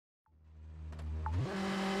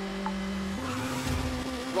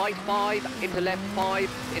right 5, into left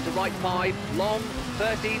 5, into right 5, long,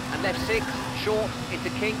 30, and left 6, short, into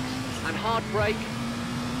kinks, and hard brake,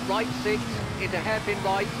 right 6, into hairpin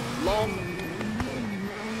right, long,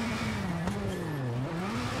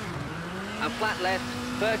 and flat left,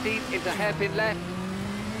 30, into hairpin left,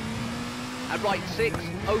 and right 6,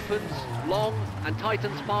 opens, long, and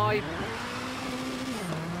tightens 5,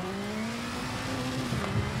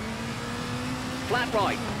 flat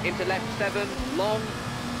right, into left 7, long,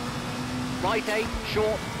 right 8,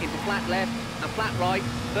 short, into flat left, and flat right,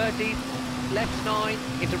 30, left 9,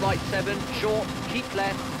 into right 7, short, keep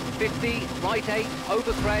left, 50, right 8,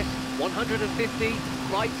 over crest, 150,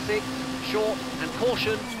 right 6, short, and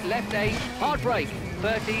caution, left 8, hard brake,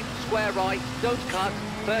 30, square right, don't cut,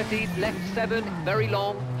 30, left 7, very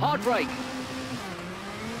long, hard brake.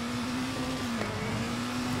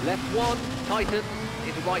 Left 1, tightens,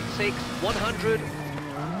 into right 6, 100.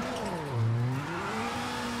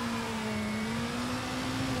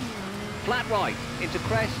 Flat right, into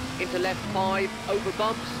crest, into left 5, over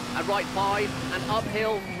bumps, and right 5, and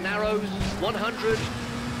uphill, narrows, 100.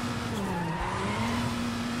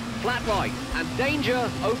 Flat right, and danger,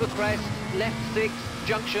 over crest, left 6,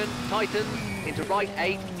 junction, tightens, into right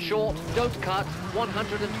 8, short, don't cut,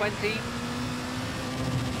 120.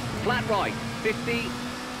 Flat right, 50,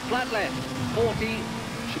 flat left, 40,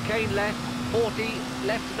 chicane left, 40,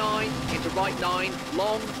 left 9, into right 9,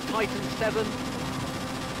 long, tightens 7,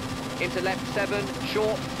 into left 7,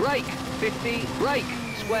 short, brake, 50, brake,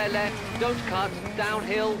 square left, don't cut,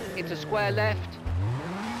 downhill, into square left,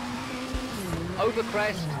 over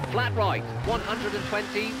crest, flat right,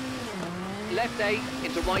 120, left 8,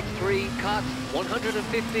 into right 3, cut,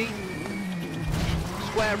 150,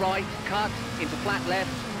 square right, cut, into flat left,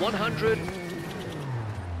 100,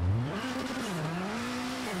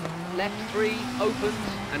 left 3, opens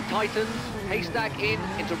and tightens, haystack in,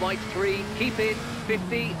 into right 3, keep in,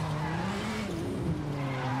 50,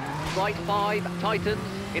 right 5, tightens,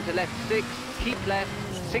 into left 6, keep left,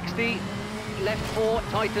 60, left 4,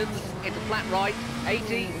 tightens, into flat right,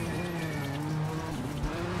 80,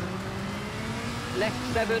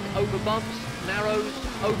 left 7, over bumps, narrows,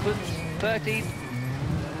 opens, 30,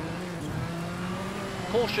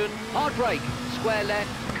 caution, hard brake, square left,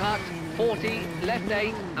 cut, 40, left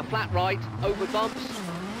 8, and flat right, over bumps,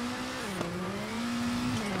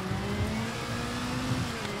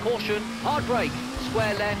 caution, hard brake,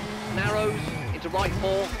 square left, narrows, into right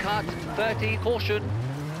 4, cut, 30, caution,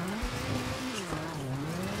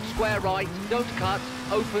 square right, don't cut,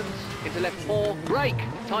 opens, into left 4, brake,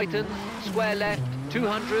 tightens, square left,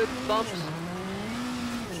 200, bumps,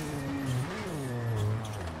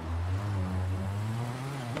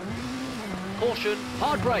 caution,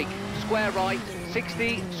 hard brake, square right,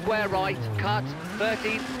 60, square right, cut,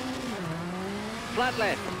 30, flat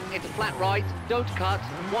left, into flat right, don't cut,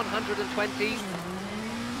 120,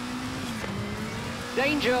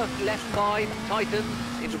 danger, left 5, tightens,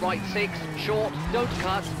 into right 6, short, don't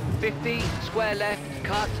cut, 50, square left,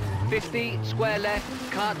 cut, 50, square left,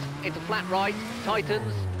 cut, into flat right,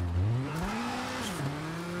 tightens,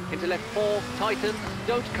 into left 4, tightens,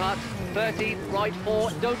 don't cut, 30, right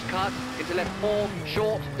 4, don't cut, into left 4,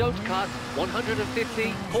 short, don't cut,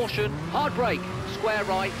 150, caution, hard brake, square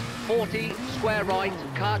right, 40, square right,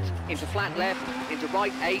 cut, into flat left, into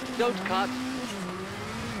right 8, don't cut,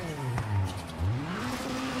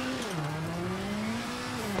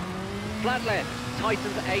 flat left,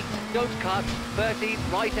 tightens 8, don't cut, 30,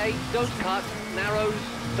 right 8, don't cut, narrows,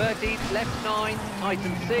 30, left 9,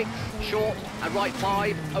 tightens 6, short, and right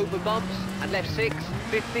 5, over bumps, and left 6,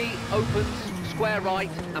 50, opens, square right,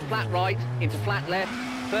 and flat right, into flat left,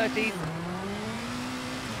 30,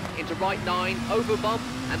 into right 9, over bump,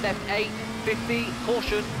 and left 8, 50,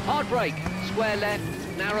 caution, hard brake, square left,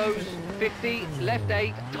 narrows, 50, left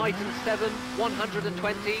 8, tightens 7,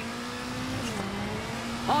 120,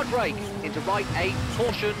 hard brake, into right 8,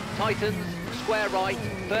 caution, tightens, square right,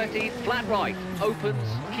 30, flat right, opens,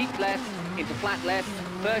 keep left, into flat left,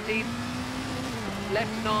 30,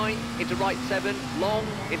 left 9, into right 7, long,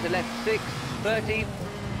 into left 6, 30,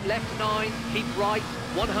 left 9, keep right,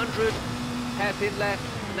 100, hairpin left,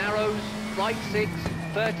 narrows, right 6,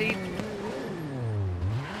 30,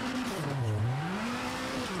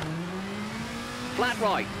 flat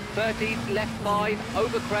right, 30, left 5,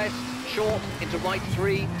 over crest, short, into right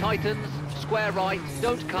 3, tightens, square right,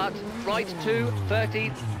 don't cut, right 2,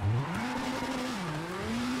 30,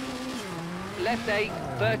 left 8,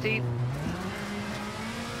 30,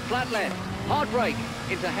 flat left, hard brake,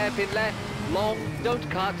 into hairpin left, long, don't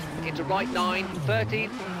cut, into right 9, 30,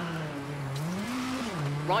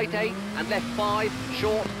 right 8 and left 5,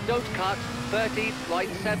 short, don't cut, 30, right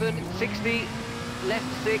 7, 60,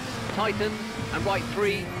 left 6, tightens, and right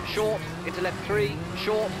 3, short, into left 3,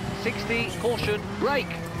 short, 60, caution, brake,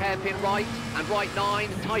 hairpin right, and right 9,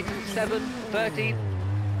 tightens 7, 30,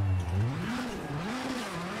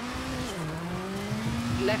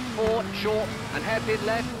 left 4, short, and hairpin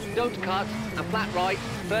left, don't cut, and flat right,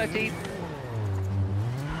 30,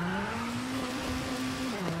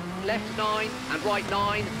 left 9, and right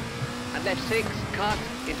 9, and left 6, cut,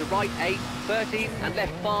 into right 8, 30, and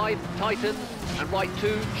left 5, tightens, and right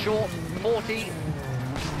 2, short, 40,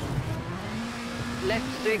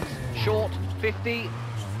 left 6, short, 50,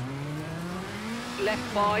 left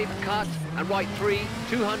 5, cut, and right 3,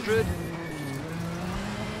 200,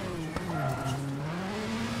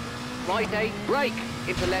 right 8, brake,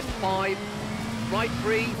 into left 5, right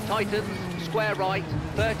 3, tightens, square right,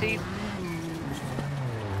 30,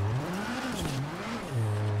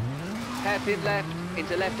 hairpin left,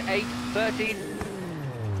 into left 8, 30,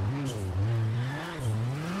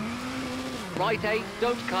 right 8,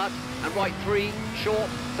 don't cut, and right 3, short,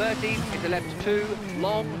 30, into left 2,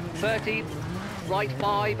 long, 30, right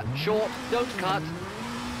 5, short, don't cut,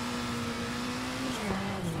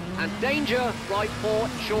 and danger, right 4,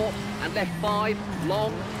 short, and left 5,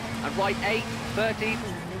 long, and right 8, 30,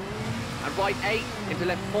 and right 8, into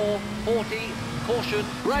left 4, 40, caution,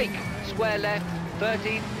 brake, square left,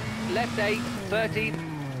 30, left 8, 30,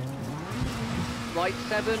 right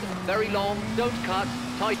 7, very long, don't cut,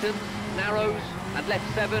 tightens, narrows, and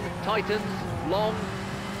left 7, tightens, long,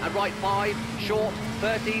 and right 5, short,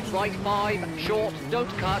 30, right 5, short, don't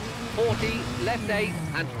cut, 40, left 8,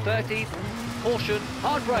 and 30, caution,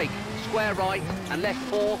 hard brake, square right, and left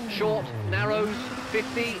 4, short, narrows,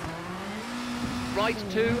 50, right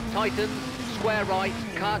 2, tightens, square right,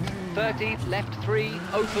 cut, 30, left 3,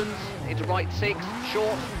 opens, into right 6,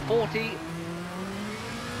 short, 40,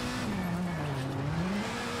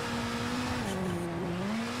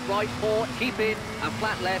 right 4, keep in, and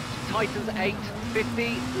flat left, tightens 8,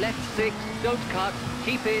 50, left 6, don't cut,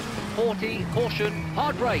 keep in, 40, caution,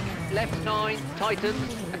 hard brake, left 9,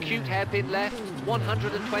 tightens, acute hairpin left,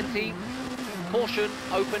 120, caution,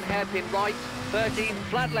 open hairpin right, 30,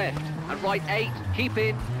 flat left, and right 8, keep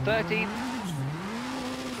in, 30,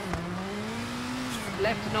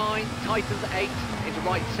 left 9, tightens 8, into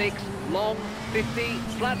right 6, long, 50,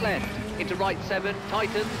 flat left, into right 7,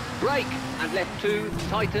 tightens, brake, and left 2,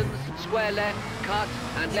 tightens, square left, cut,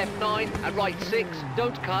 and left 9, and right 6,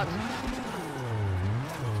 don't cut,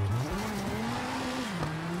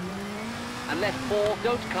 and left 4,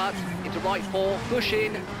 don't cut, into right 4, push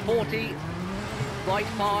in, 40, right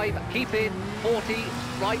 5, keep in, 40,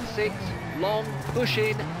 right 6, long, push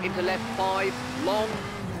in, into left 5, long,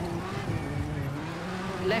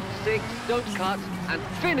 left 6, don't cut, and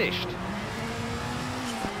finished.